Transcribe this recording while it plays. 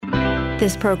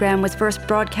This program was first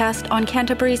broadcast on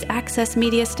Canterbury's access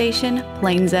media station,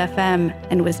 Plains FM,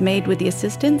 and was made with the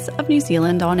assistance of New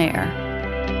Zealand On Air.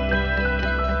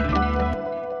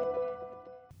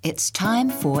 It's time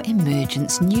for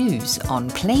Emergence News on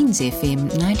Plains FM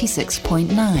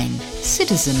 96.9,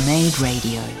 citizen-made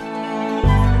radio.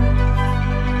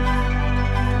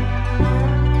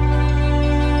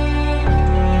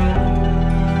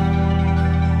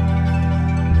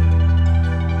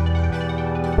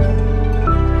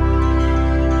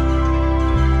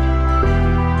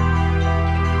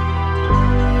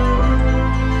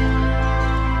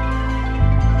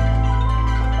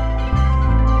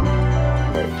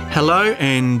 Hello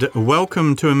and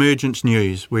welcome to Emergence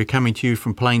News. We're coming to you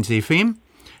from Plains FM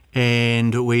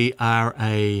and we are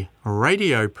a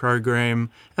radio program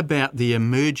about the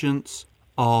emergence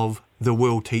of the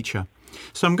World Teacher.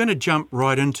 So I'm going to jump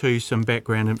right into some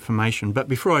background information, but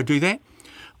before I do that,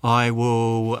 I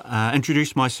will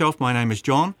introduce myself. My name is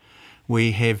John.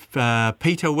 We have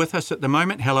Peter with us at the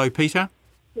moment. Hello, Peter.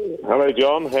 Hello,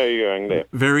 John. How are you going there?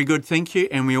 Very good, thank you.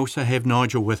 And we also have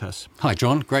Nigel with us. Hi,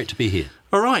 John. Great to be here.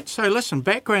 All right, so listen,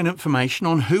 background information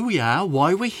on who we are,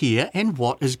 why we're here, and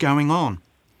what is going on.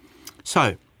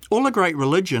 So, all the great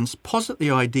religions posit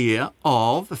the idea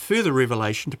of a further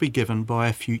revelation to be given by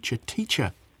a future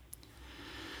teacher.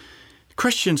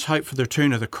 Christians hope for the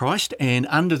return of the Christ, and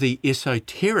under the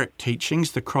esoteric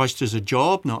teachings, the Christ is a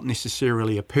job, not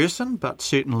necessarily a person, but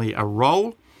certainly a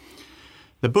role.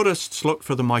 The Buddhists look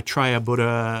for the Maitreya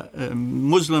Buddha,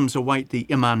 Muslims await the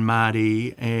Imam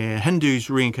Mahdi,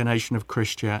 Hindus reincarnation of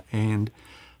Krishna, and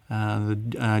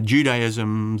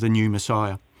Judaism the new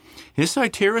Messiah.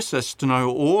 Esotericists know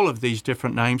all of these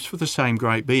different names for the same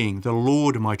great being, the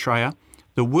Lord Maitreya,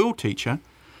 the World Teacher,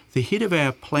 the head of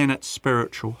our planet's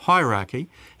spiritual hierarchy.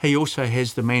 He also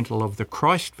has the mantle of the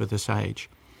Christ for this age,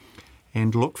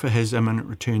 and look for his imminent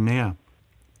return now.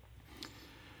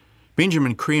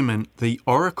 Benjamin Creme, the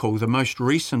oracle, the most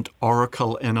recent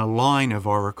oracle in a line of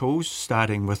oracles,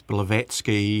 starting with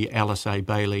Blavatsky, Alice A.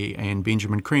 Bailey and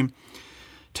Benjamin Creme,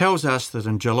 tells us that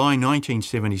in July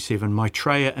 1977,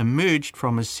 Maitreya emerged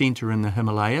from his centre in the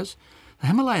Himalayas. The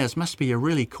Himalayas must be a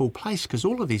really cool place because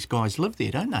all of these guys live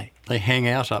there, don't they? They hang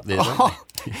out up there, don't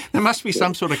they? There must be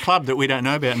some sort of club that we don't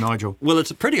know about, Nigel. Well,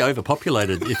 it's pretty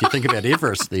overpopulated if you think about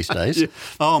Everest these days.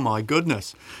 Oh, my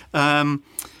goodness.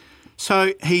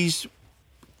 So he's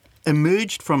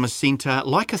emerged from a centre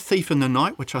like a thief in the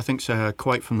night, which I think is a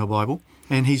quote from the Bible,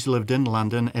 and he's lived in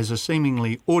London as a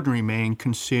seemingly ordinary man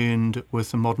concerned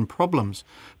with the modern problems,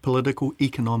 political,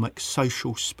 economic,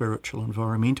 social, spiritual,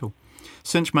 environmental.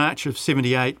 Since March of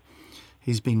 78,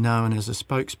 he's been known as a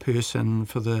spokesperson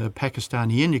for the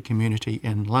Pakistani Indian community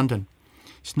in London.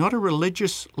 He's not a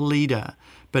religious leader,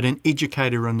 but an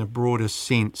educator in the broadest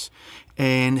sense.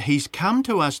 And he's come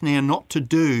to us now not to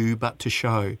do, but to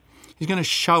show. He's going to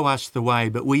show us the way,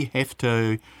 but we have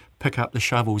to pick up the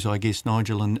shovels, I guess,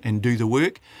 Nigel, and do the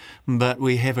work. But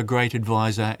we have a great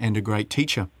advisor and a great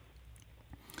teacher.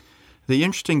 The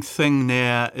interesting thing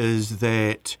now is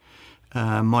that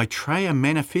Maitreya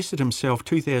manifested himself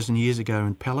 2,000 years ago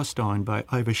in Palestine by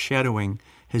overshadowing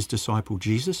his disciple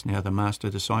Jesus, now the master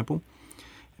disciple.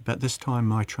 But this time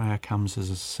Maitreya comes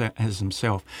as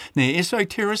himself. Now,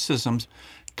 esotericism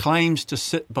claims to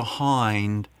sit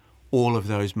behind all of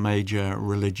those major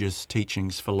religious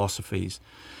teachings, philosophies.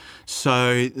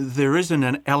 So there is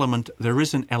an element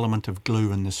of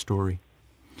glue in this story.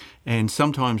 And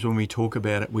sometimes when we talk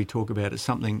about it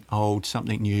something old,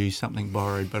 something new, something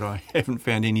borrowed, but I haven't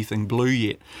found anything blue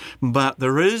yet. But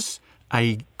there is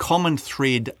a common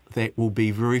thread that will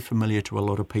be very familiar to a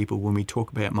lot of people when we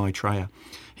talk about Maitreya.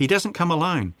 He doesn't come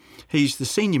alone. He's the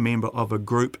senior member of a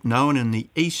group known in the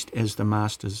East as the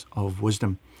Masters of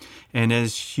Wisdom. And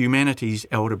as humanity's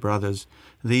elder brothers,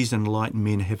 these enlightened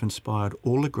men have inspired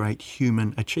all the great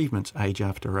human achievements age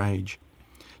after age.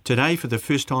 Today, for the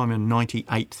first time in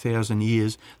 98,000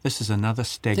 years, this is another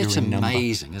staggering number. That's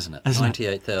amazing, isn't it?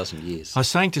 98,000 years. I was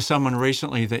saying to someone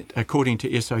recently that according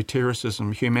to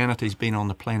esotericism, humanity's been on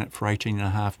the planet for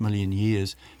 18.5 million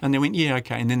years. And they went, yeah,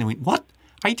 okay. And then they went, what?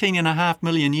 18.5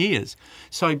 million years.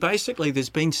 So basically there's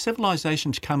been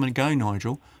civilizations come and go,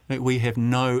 Nigel, that we have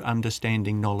no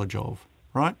understanding knowledge of,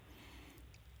 right?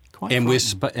 And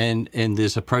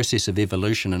there's a process of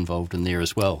evolution involved in there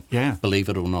as well, yeah. Believe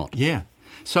it or not. Yeah.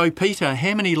 So, Peter,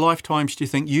 how many lifetimes do you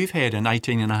think you've had in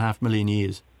 18.5 million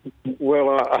years?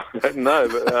 Well, I don't know,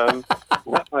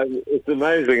 but it's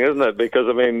amazing, isn't it? Because,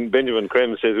 I mean, Benjamin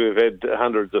Creme says we've had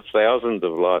hundreds of thousands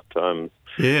of lifetimes.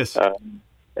 Yes.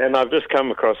 And I've just come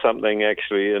across something,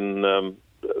 actually, in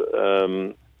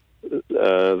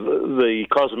the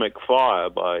Cosmic Fire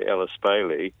by Alice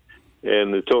Bailey,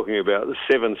 and they're talking about the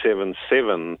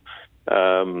 777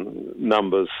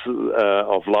 numbers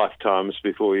of lifetimes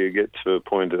before you get to a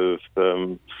point of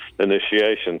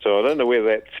initiation. So I don't know where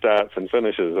that starts and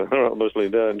finishes. I honestly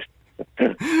don't.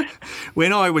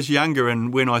 When I was younger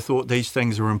and when I thought these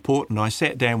things were important, I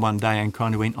sat down one day and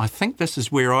kind of went, I think this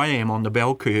is where I am on the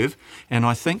bell curve, and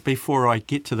I think before I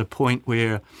get to the point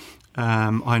where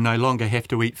I no longer have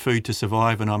to eat food to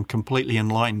survive and I'm completely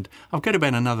enlightened, I've got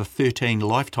about another 13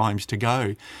 lifetimes to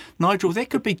go. Nigel,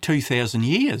 that could be 2,000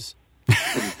 years.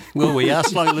 Well, we are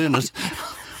slow learners.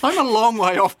 I'm a long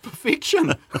way off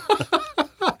perfection.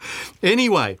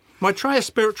 Anyway, Maitreya's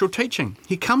spiritual teaching.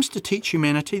 He comes to teach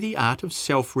humanity the art of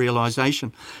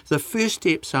self-realisation. The first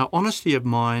steps are honesty of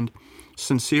mind,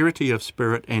 sincerity of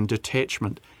spirit and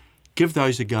detachment. Give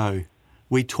those a go.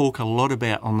 We talk a lot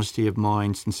about honesty of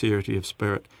mind, sincerity of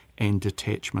spirit and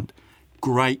detachment.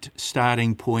 Great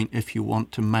starting point if you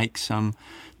want to make some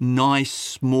nice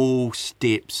small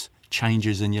steps,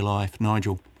 changes in your life.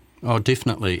 Nigel? Oh,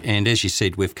 definitely. And as you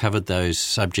said, we've covered those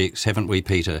subjects, haven't we,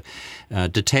 Peter?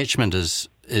 Detachment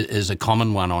is a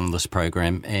common one on this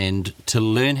program, and to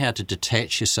learn how to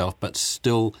detach yourself but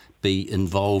still be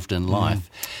involved in life,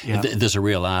 there's a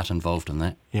real art involved in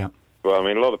that. Yeah. Well, I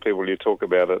mean, a lot of people, you talk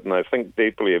about it and they think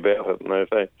deeply about it and they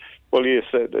say, well, yes,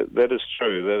 that is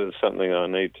true. That is something I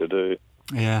need to do.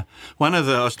 Yeah. I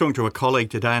was talking to a colleague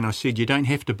today and I said, you don't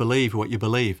have to believe what you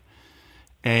believe.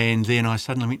 And then I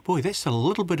suddenly went, boy, that's a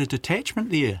little bit of detachment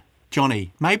there,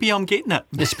 Johnny. Maybe I'm getting it.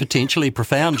 It's potentially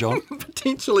profound, John.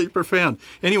 Potentially profound.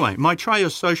 Anyway,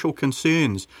 Maitreya's social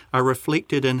concerns are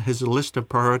reflected in his list of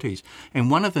priorities. And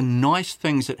one of the nice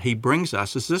things that he brings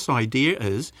us is this idea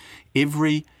is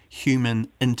every human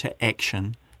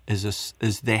interaction is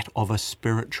that of a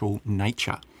spiritual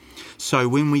nature. So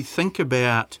when we think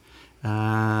about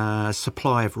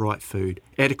supply of right food,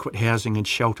 adequate housing and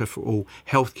shelter for all,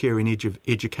 healthcare and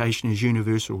education as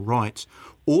universal rights,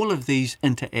 all of these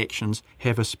interactions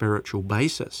have a spiritual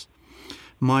basis.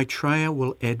 Maitreya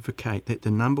will advocate that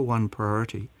the number one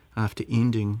priority after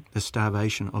ending the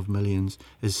starvation of millions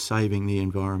is saving the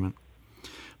environment.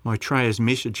 Maitreya's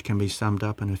message can be summed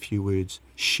up in a few words: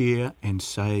 share and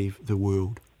save the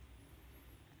world.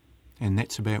 And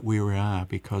that's about where we are,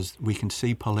 because we can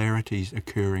see polarities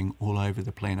occurring all over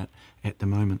the planet at the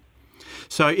moment.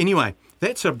 So anyway,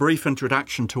 that's a brief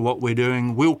introduction to what we're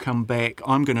doing. We'll come back.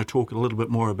 I'm going to talk a little bit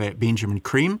more about Benjamin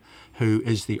Creme, who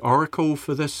is the oracle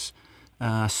for this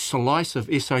slice of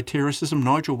esotericism.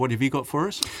 Nigel, what have you got for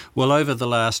us? Well, over the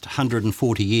last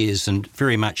 140 years, and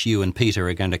very much you and Peter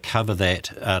are going to cover that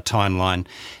timeline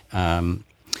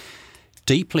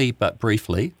deeply but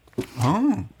briefly.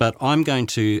 Oh. But I'm going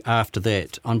to, after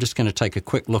that, I'm just going to take a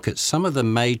quick look at some of the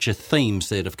major themes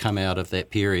that have come out of that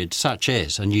period, such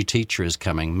as a new teacher is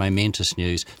coming, momentous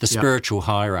news, the spiritual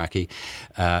hierarchy,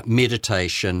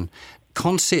 meditation,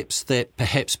 concepts that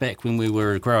perhaps back when we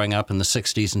were growing up in the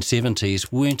 60s and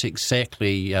 70s weren't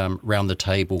exactly round the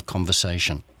table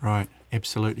conversation. Right,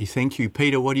 absolutely. Thank you.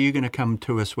 Peter, what are you going to come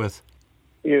to us with?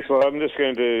 Yes, well, I'm just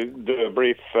going to do a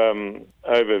brief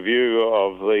overview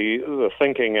of the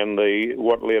thinking and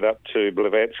what led up to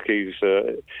Blavatsky's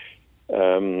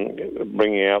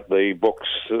bringing out the books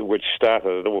which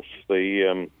started off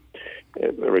the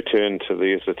return to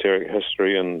the esoteric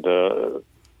history and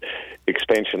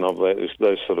expansion of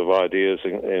those sort of ideas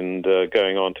and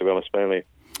going on to Alice Bailey.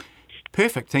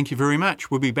 Perfect. Thank you very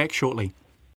much. We'll be back shortly.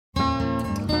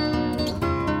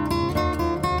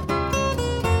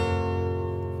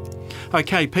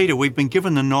 Okay, Peter, we've been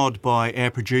given the nod by our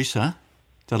producer,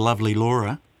 the lovely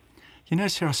Laura. You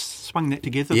notice how I swung that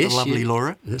together, yes, the lovely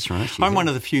Laura? That's right. I'm one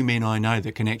of the few men I know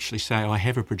that can actually say I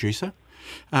have a producer.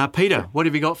 Peter, what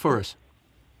have you got for us?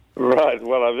 Right,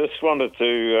 well, I just wanted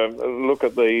to look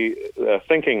at the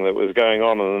thinking that was going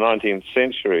on in the 19th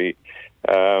century.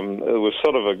 It was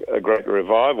sort of a great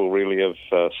revival, really, of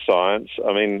science,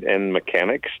 and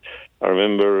mechanics. I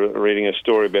remember reading a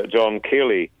story about John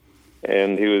Kelly,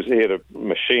 and he had a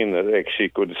machine that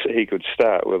actually he could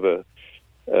start with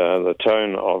the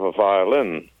tone of a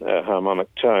violin, a harmonic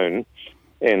tone,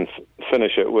 and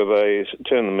finish it with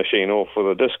turn the machine off with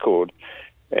a discord.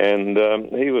 And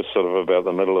he was sort of about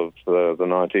the middle of the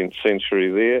 19th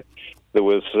century there. There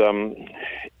was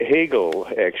Hegel,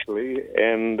 actually,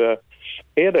 and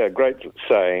he had a great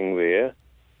saying there.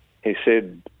 He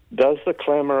said, "Does the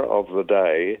clamour of the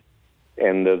day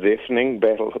and the deafening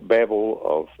babble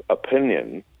of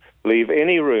opinion leave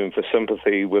any room for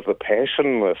sympathy with the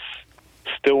passionless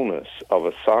stillness of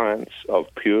a science of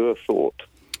pure thought?"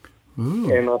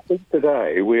 Ooh. And I think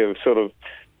today we have sort of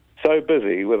so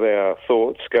busy with our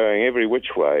thoughts going every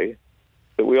which way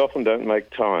that we often don't make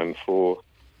time for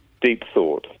deep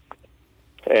thought.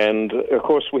 And, of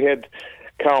course, we had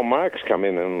Karl Marx come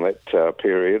in that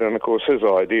period, and, of course, his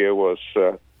idea was,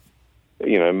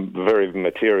 very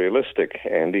materialistic.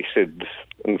 And he said,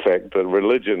 in fact, that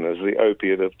religion is the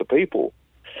opiate of the people.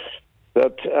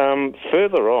 But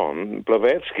further on,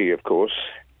 Blavatsky, of course,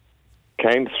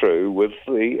 came through with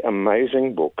the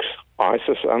amazing books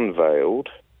Isis Unveiled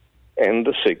and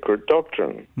The Secret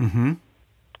Doctrine. Mm-hmm.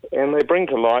 And they bring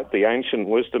to light the ancient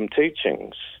wisdom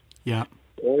teachings. Yeah.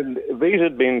 And these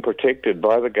had been protected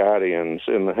by the guardians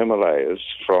in the Himalayas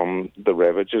from the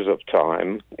ravages of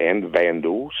time and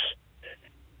vandals.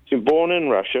 She was born in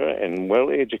Russia and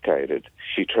well educated.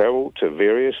 She travelled to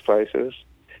various places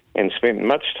and spent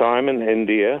much time in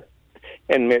India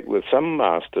and met with some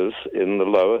masters in the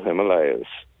lower Himalayas.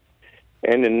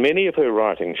 And in many of her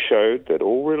writings showed that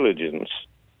all religions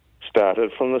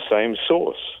started from the same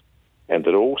source and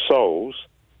that all souls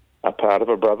are part of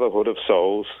a brotherhood of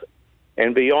souls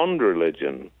and beyond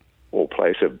religion or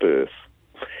place of birth.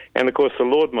 And, of course, the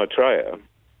Lord Maitreya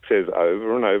says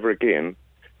over and over again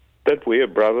that we are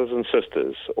brothers and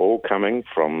sisters, all coming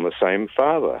from the same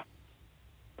Father.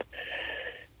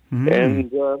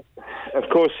 And, of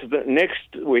course,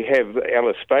 next we have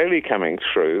Alice Bailey coming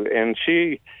through, and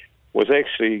she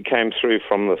came through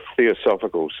from the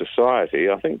Theosophical Society.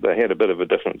 I think they had a bit of a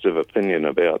difference of opinion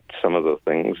about some of the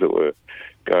things that were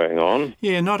going on.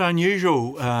 Yeah, not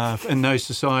unusual in those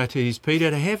societies,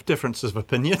 Peter, to have differences of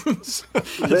opinions.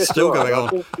 It's still going on.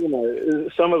 I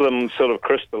think, some of them sort of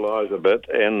crystallise a bit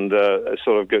and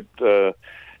sort of get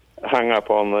hung up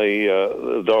on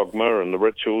the dogma and the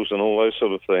rituals and all those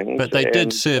sort of things. But they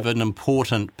did serve an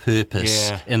important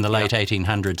purpose in the late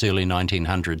 1800s, early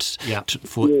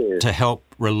 1900s to help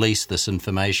release this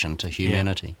information to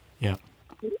humanity. Yeah.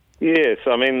 Yes,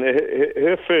 I mean,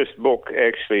 her first book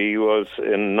actually was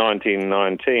in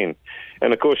 1919.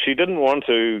 And, of course, she didn't want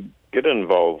to get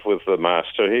involved with the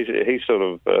master. He sort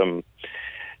of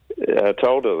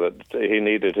told her that he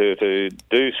needed her to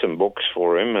do some books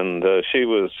for him, and she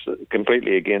was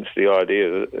completely against the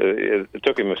idea. It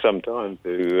took him some time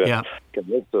to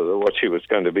convince her that what she was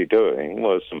going to be doing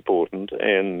was important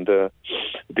and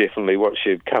definitely what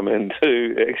she'd come in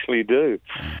to actually do.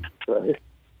 So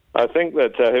I think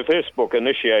that her first book,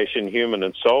 Initiation, Human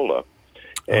and Solar,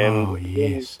 and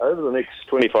over the next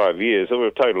 25 years, there were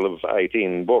a total of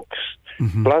 18 books.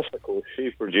 Mm-hmm. Plus, of course,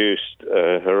 she produced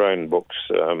her own books.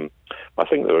 I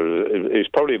think it was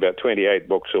probably about 28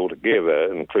 books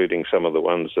altogether, including some of the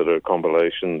ones that are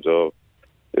compilations of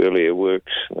earlier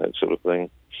works, that sort of thing.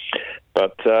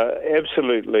 But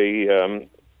absolutely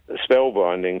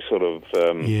spellbinding sort of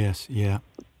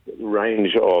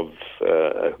range of,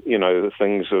 the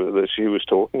things that she was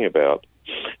talking about.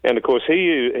 And, of course,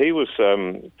 he was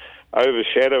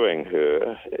overshadowing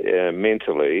her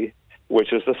mentally,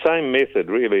 which is the same method,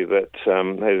 really, that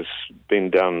has been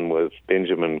done with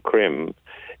Benjamin Krem.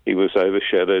 He was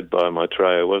overshadowed by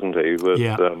Maitreya, wasn't he, with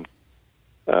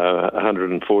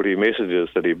 140 messages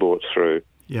that he brought through.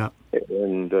 Yeah.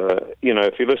 And,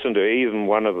 if you listen to even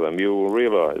one of them, you will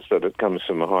realise that it comes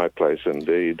from a high place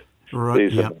indeed.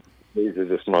 Right, These are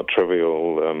just not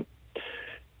trivial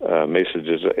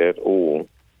messages at all.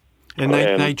 And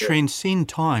they transcend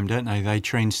time, don't they? They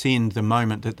transcend the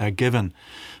moment that they're given.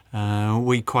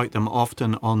 We quote them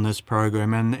often on this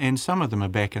program, and some of them are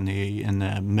back in the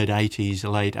mid-'80s,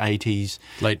 late 80s.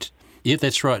 Yeah,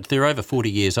 that's right. They're over 40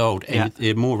 years old, and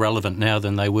they're more relevant now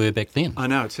than they were back then. I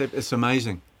know, it's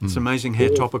amazing. It's amazing how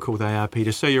topical they are,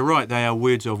 Peter. So you're right, they are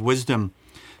words of wisdom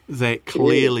that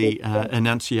clearly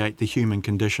enunciate the human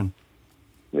condition.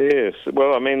 Yes.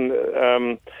 Well, I mean,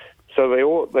 so they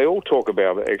all talk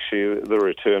about actually the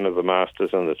return of the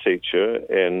masters and the teacher,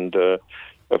 and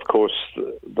of course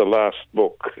the last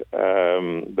book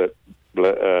that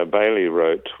Bailey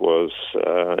wrote was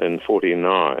in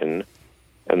 1949,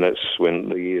 and that's when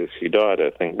the year she died, I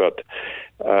think. But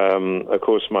of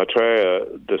course Maitreya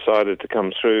decided to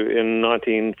come through in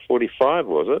 1945,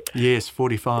 was it? Yes,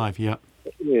 45. Yeah.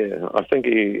 Yeah, I think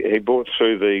he brought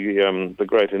through the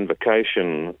Great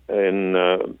Invocation in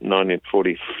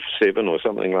 1947 or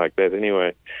something like that.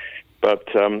 Anyway, but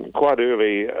quite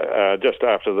early, just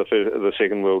after the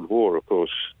Second World War, of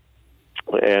course,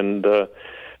 and the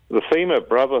theme of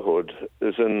brotherhood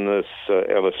is in this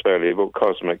Alice Bailey book,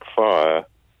 Cosmic Fire,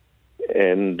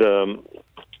 and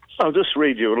I'll just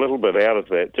read you a little bit out of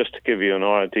that, just to give you an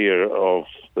idea of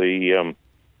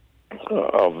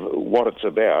of what it's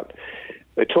about.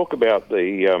 They talk about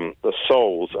the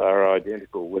souls are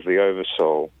identical with the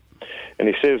oversoul, And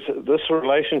he says, this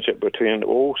relationship between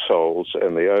all souls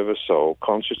and the oversoul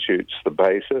constitutes the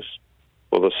basis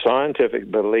for the scientific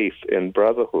belief in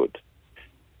brotherhood.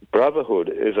 Brotherhood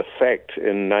is a fact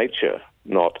in nature,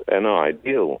 not an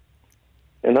ideal.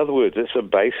 In other words, it's a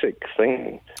basic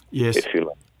thing, if you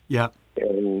like. Yeah.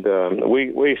 And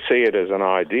we see it as an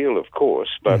ideal, of course,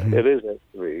 but it is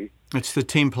actually... It's the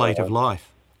template of life.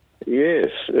 Yes,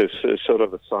 it's sort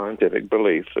of a scientific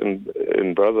belief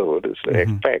in brotherhood. It's a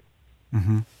fact.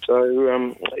 Mm-hmm.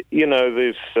 So,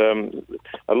 there's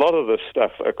a lot of this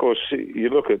stuff. Of course, you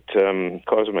look at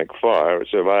Cosmic Fire,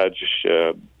 it's a large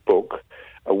book,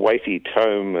 a weighty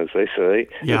tome, as they say,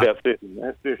 about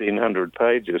 1,300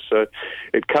 pages. So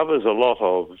it covers a lot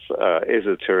of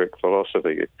esoteric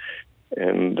philosophy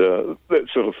and that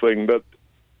sort of thing. But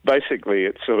basically,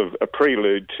 it's sort of a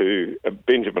prelude to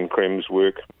Benjamin Krem's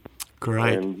work.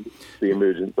 Great. And the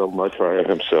emergence of Maitreya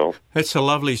himself. It's a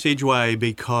lovely segue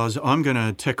because I'm going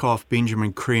to tick off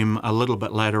Benjamin Krem a little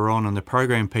bit later on in the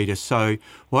program, Peter. So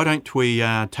why don't we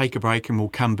take a break and we'll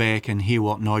come back and hear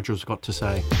what Nigel's got to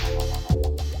say.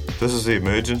 This is the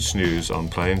Emergence News on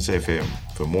Plains FM.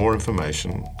 For more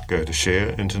information, go to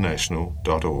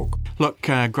shareinternational.org. Look,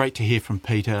 great to hear from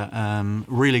Peter.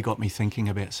 Really got me thinking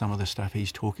about some of the stuff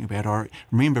he's talking about. I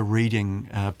remember reading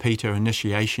Peter,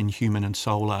 Initiation, Human and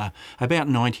Solar. About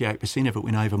 98% of it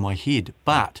went over my head.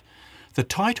 But the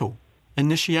title,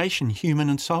 Initiation, Human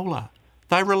and Solar,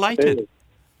 they're related.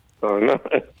 Oh, no.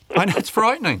 I know, it's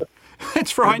frightening.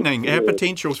 It's frightening. Our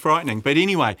potential's frightening. But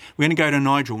anyway, we're going to go to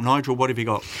Nigel. Nigel, what have you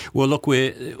got? Well, look,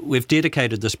 we've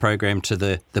dedicated this program to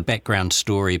the background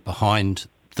story behind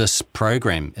this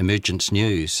program, Emergence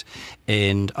News.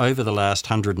 And over the last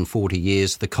 140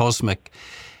 years, the cosmic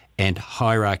and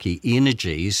hierarchy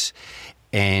energies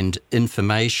and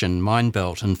information, mind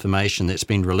belt information that's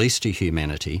been released to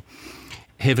humanity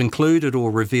have included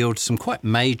or revealed some quite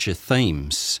major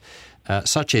themes,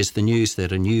 such as the news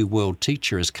that a new world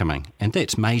teacher is coming, and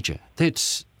that's major.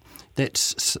 That's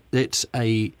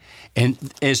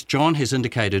and as John has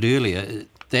indicated earlier,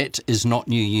 that is not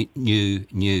new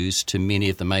news to many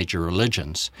of the major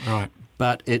religions. Right.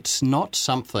 But it's not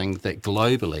something that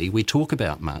globally we talk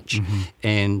about much,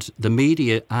 and the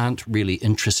media aren't really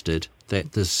interested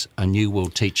that there's a new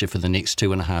world teacher for the next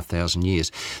 2,500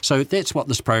 years. So that's what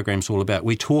this program's all about.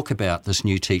 We talk about this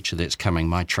new teacher that's coming,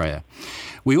 Maitreya.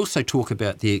 We also talk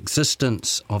about the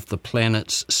existence of the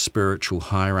planet's spiritual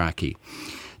hierarchy,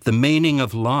 the meaning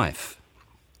of life,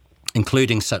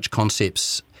 including such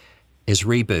concepts as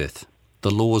rebirth,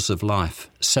 the laws of life,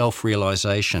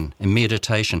 self-realization and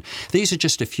meditation. These are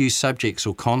just a few subjects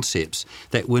or concepts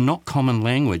that were not common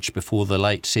language before the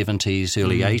late 70s,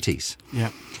 early 80s. Yeah.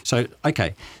 So,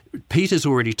 okay, Peter's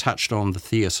already touched on the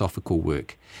theosophical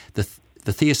work. The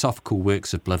theosophical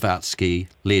works of Blavatsky,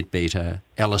 Leadbeater,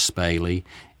 Alice Bailey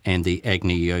and the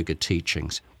Agni Yoga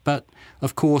teachings. But,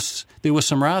 of course, there were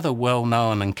some rather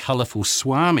well-known and colourful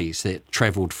swamis that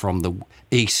travelled from the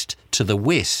east to the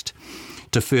west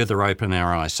to further open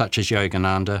our eyes, such as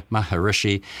Yogananda,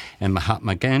 Maharishi and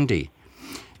Mahatma Gandhi.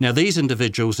 Now, these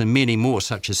individuals and many more,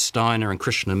 such as Steiner and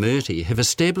Krishnamurti, have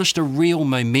established a real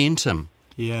momentum.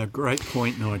 Yeah, great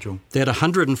point, Nigel. That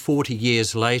 140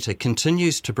 years later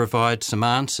continues to provide some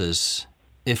answers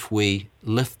if we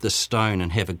lift the stone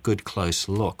and have a good close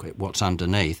look at what's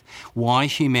underneath, why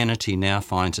humanity now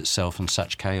finds itself in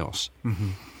such chaos.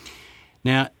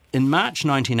 Now, in March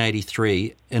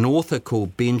 1983, an author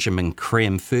called Benjamin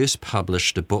Krem first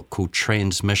published a book called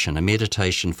Transmission, a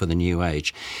meditation for the new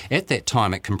age. At that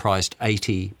time, it comprised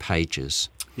 80 pages.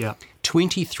 Yeah.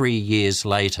 23 years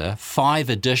later, 5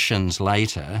 editions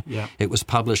later, it was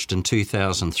published in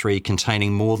 2003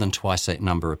 containing more than twice that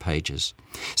number of pages.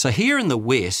 So here in the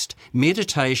West,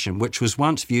 meditation, which was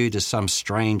once viewed as some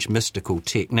strange mystical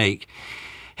technique,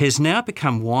 has now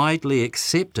become widely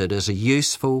accepted as a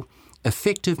useful,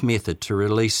 effective method to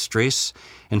release stress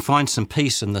and find some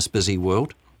peace in this busy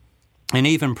world and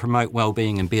even promote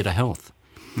well-being and better health.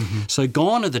 So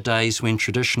gone are the days when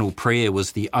traditional prayer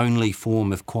was the only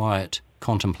form of quiet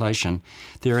contemplation.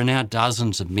 There are now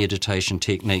dozens of meditation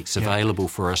techniques available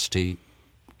for us to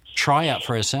try out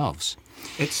for ourselves.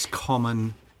 It's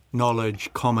common knowledge,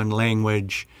 common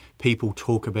language. People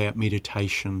talk about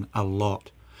meditation a lot.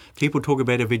 People talk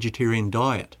about a vegetarian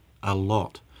diet a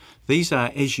lot. These are,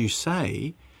 as you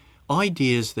say,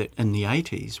 ideas that in the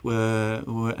 80s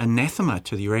were anathema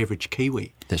to your average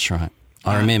Kiwi. That's right.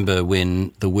 I remember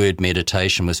when the word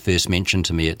meditation was first mentioned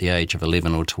to me at the age of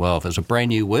 11 or 12. It was a brand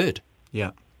new word. Yeah.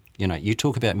 You know, you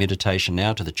talk about meditation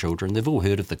now to the children, they've all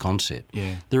heard of the concept.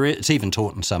 Yeah. It's even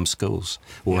taught in some schools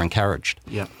or encouraged.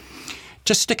 Yeah.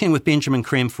 Just sticking with Benjamin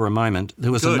Creme for a moment,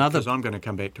 there was another... because I'm going to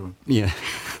come back to him. Yeah,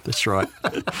 that's right.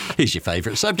 He's your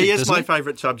favourite subject, He is my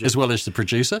favourite subject. As well as the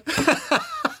producer.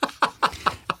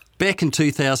 Back in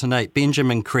 2008,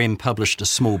 Benjamin Creme published a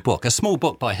small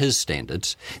book by his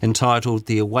standards, entitled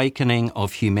The Awakening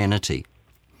of Humanity.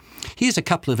 Here's a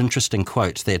couple of interesting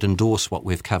quotes that endorse what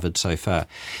we've covered so far.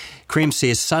 Creme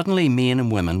says, "Suddenly men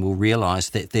and women will realise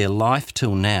that their life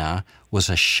till now was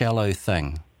a shallow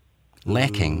thing,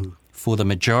 lacking, for the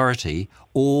majority,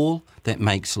 all that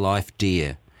makes life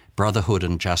dear, brotherhood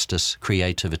and justice,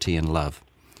 creativity and love."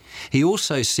 He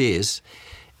also says,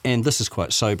 and this is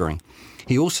quite sobering,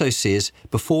 he also says,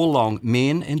 before long,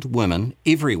 men and women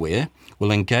everywhere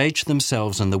will engage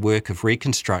themselves in the work of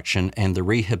reconstruction and the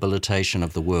rehabilitation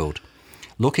of the world.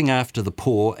 Looking after the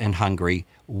poor and hungry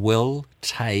will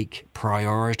take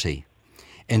priority,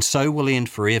 and so will end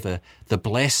forever the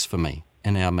blasphemy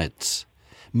in our midst.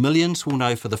 Millions will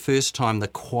know for the first time the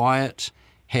quiet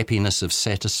happiness of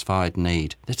satisfied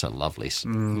need. That's a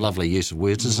lovely use of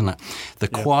words, isn't it? The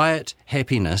quiet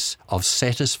happiness of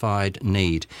satisfied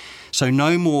need. So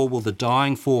no more will the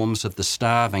dying forms of the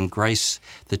starving grace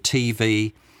the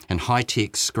TV and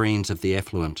high-tech screens of the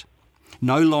affluent.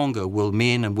 No longer will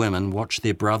men and women watch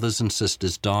their brothers and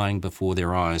sisters dying before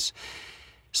their eyes.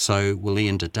 So will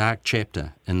end a dark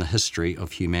chapter in the history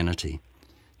of humanity.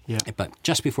 Yeah. But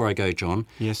just before I go, John,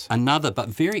 yes, another but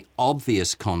very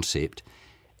obvious concept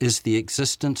is the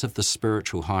existence of the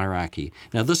spiritual hierarchy.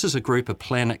 Now, this is a group of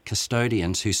planet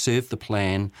custodians who serve the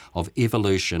plan of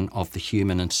evolution of the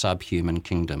human and subhuman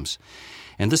kingdoms.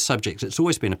 And this subject, it's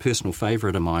always been a personal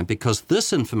favourite of mine because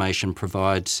this information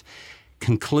provides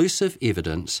conclusive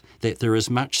evidence that there is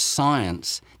much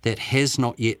science that has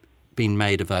not yet been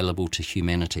made available to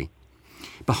humanity.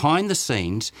 Behind the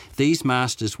scenes, these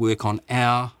masters work on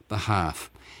our behalf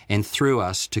and through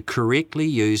us to correctly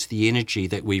use the energy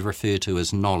that we refer to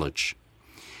as knowledge.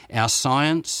 Our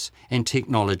science and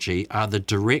technology are the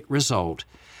direct result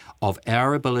of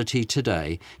our ability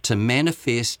today to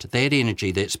manifest that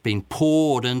energy that's been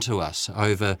poured into us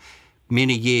over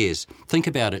many years. Think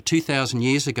about it. 2,000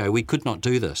 years ago, we could not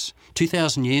do this.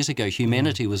 2,000 years ago,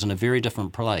 humanity was in a very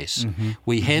different place.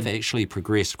 We have actually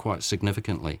progressed quite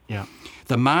significantly. Yeah.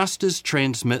 The masters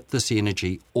transmit this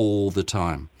energy all the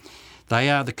time. They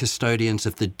are the custodians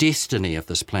of the destiny of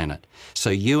this planet. So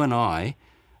you and I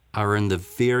are in the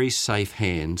very safe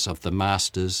hands of the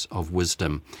masters of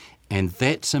wisdom. And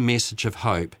that's a message of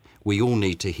hope we all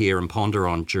need to hear and ponder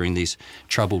on during these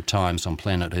troubled times on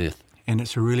planet Earth. And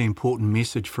it's a really important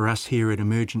message for us here at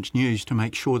Emergence News to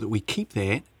make sure that we keep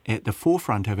that at the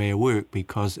forefront of our work,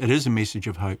 because it is a message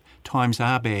of hope. Times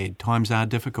are bad, times are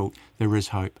difficult, there is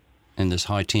hope. And there's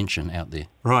high tension out there.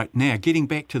 Right, now getting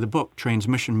back to the book,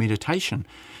 Transmission Meditation.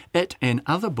 It and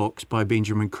other books by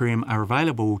Benjamin Creme are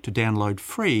available to download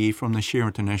free from the Share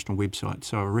International website,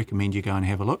 so I recommend you go and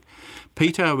have a look.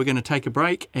 Peter, we're going to take a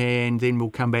break and then we'll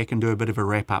come back and do a bit of a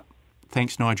wrap-up.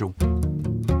 Thanks, Nigel.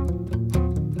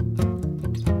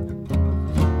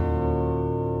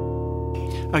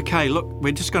 Okay, look,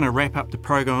 we're just going to wrap up the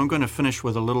program. I'm going to finish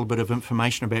with a little bit of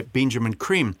information about Benjamin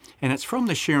Creme, and it's from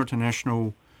the Share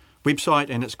International website,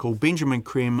 and it's called Benjamin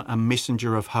Creme, A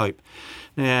Messenger of Hope.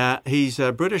 Now, he's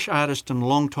a British artist and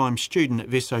long-time student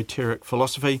of esoteric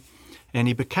philosophy, and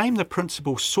he became the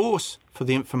principal source for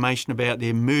the information about the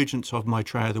emergence of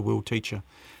Maitreya the World Teacher.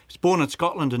 He was born in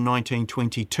Scotland in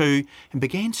 1922 and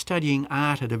began studying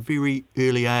art at a very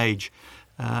early age,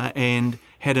 and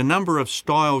had a number of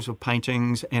styles of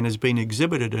paintings and has been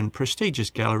exhibited in prestigious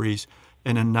galleries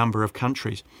in a number of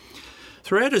countries.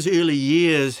 Throughout his early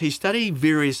years, he studied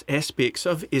various aspects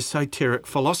of esoteric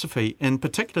philosophy, in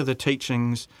particular the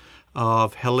teachings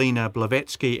of Helena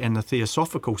Blavatsky and the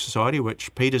Theosophical Society,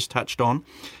 which Peter's touched on,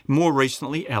 more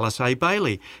recently Alice A.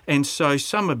 Bailey. And so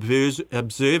some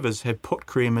observers have put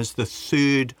Creme as the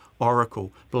third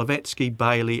oracle, Blavatsky,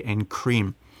 Bailey and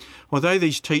Creme. Although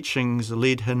these teachings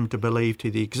led him to believe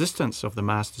to the existence of the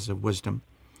Masters of Wisdom,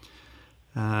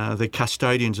 the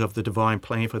custodians of the divine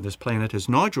plan for this planet, as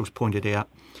Nigel's pointed out,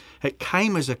 it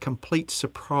came as a complete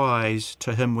surprise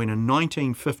to him when in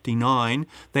 1959,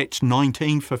 that's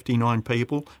 1959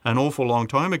 people, an awful long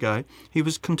time ago, he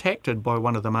was contacted by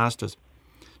one of the Masters.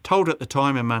 Told at the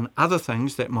time, among other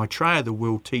things, that Maitreya the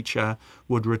World Teacher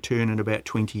would return in about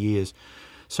 20 years.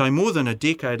 So more than a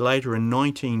decade later, in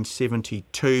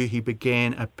 1972, he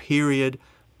began a period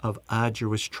of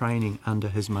arduous training under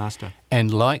his master.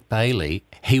 And like Bailey,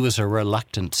 he was a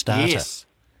reluctant starter. Yes.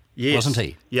 Wasn't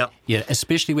he? Yep. Yeah,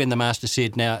 especially when the master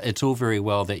said, now, it's all very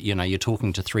well that, you're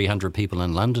talking to 300 people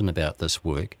in London about this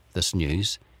work, this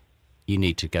news. you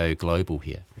need to go global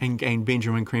here. And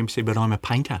Benjamin Creme said, but I'm a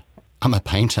painter. I'm a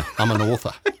painter. I'm an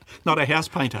author. Not a house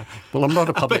painter. Well, I'm not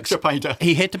a public picture painter.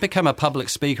 He had to become a public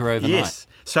speaker overnight. Yes.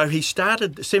 So he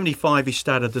started, 75, he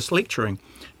started this lecturing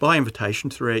by invitation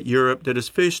throughout Europe, did his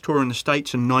first tour in the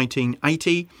States in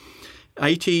 1980.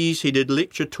 80s, he did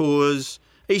lecture tours,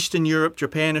 Eastern Europe,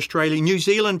 Japan, Australia, New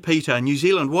Zealand, Peter. New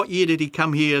Zealand, what year did he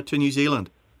come here to New Zealand?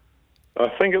 I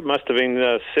think it must have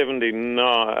been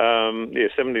 79.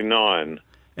 79.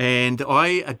 And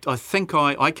I think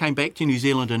I came back to New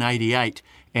Zealand in 88,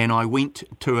 and I went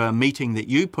to a meeting that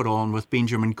you put on with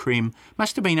Benjamin Creme.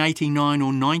 Must have been 89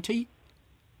 or 90?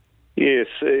 Yes,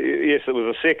 it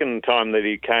was the second time that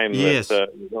he came. Yes.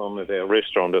 On at our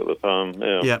restaurant at the time.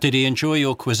 Yeah. Yeah. Did he enjoy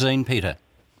your cuisine, Peter?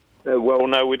 Well,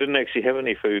 no, we didn't actually have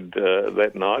any food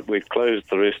that night. We closed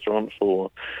the restaurant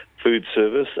for food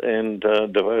service and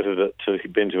devoted it to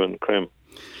Benjamin Creme.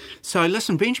 So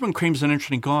listen, Benjamin Creme's an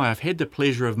interesting guy. I've had the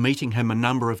pleasure of meeting him a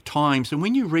number of times, and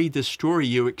when you read this story,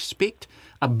 you expect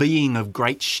a being of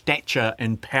great stature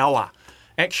and power.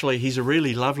 Actually, he's a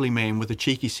really lovely man with a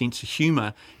cheeky sense of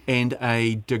humour and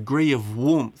a degree of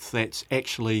warmth that's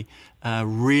actually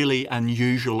really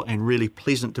unusual and really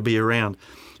pleasant to be around.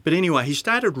 But anyway, he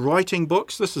started writing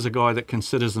books. This is a guy that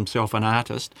considers himself an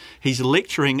artist. He's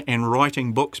lecturing and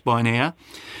writing books by now.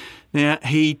 Now,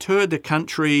 he toured the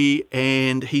country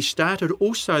and he started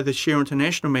also the Share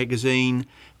International magazine,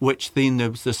 which then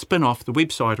the spin-off, the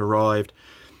website arrived,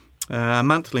 a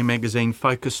monthly magazine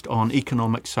focused on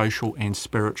economic, social and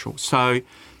spiritual. So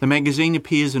the magazine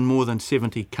appears in more than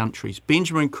 70 countries.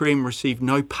 Benjamin Creme received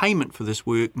no payment for this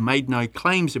work, made no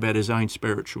claims about his own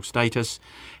spiritual status,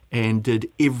 and did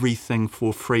everything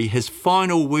for free. His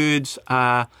final words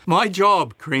are, "My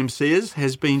job," Creme says,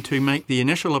 "has been to make the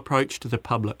initial approach to the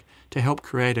public, to help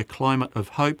create a climate of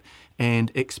hope and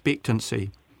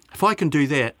expectancy. If I can do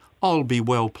that, I'll be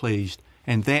well pleased."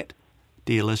 And that,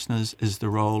 dear listeners, is the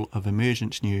role of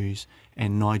Emergence News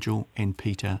and Nigel and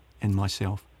Peter and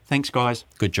myself. Thanks, guys.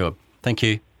 Good job. Thank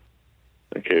you.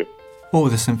 Thank you. All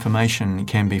this information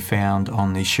can be found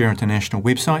on the Share International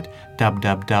website,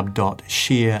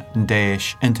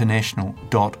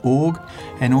 www.share-international.org.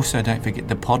 And also don't forget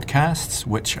the podcasts,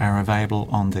 which are available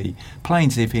on the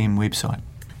Plains FM website.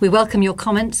 We welcome your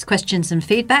comments, questions and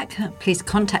feedback. Please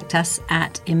contact us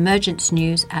at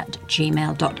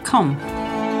emergencenews@gmail.com.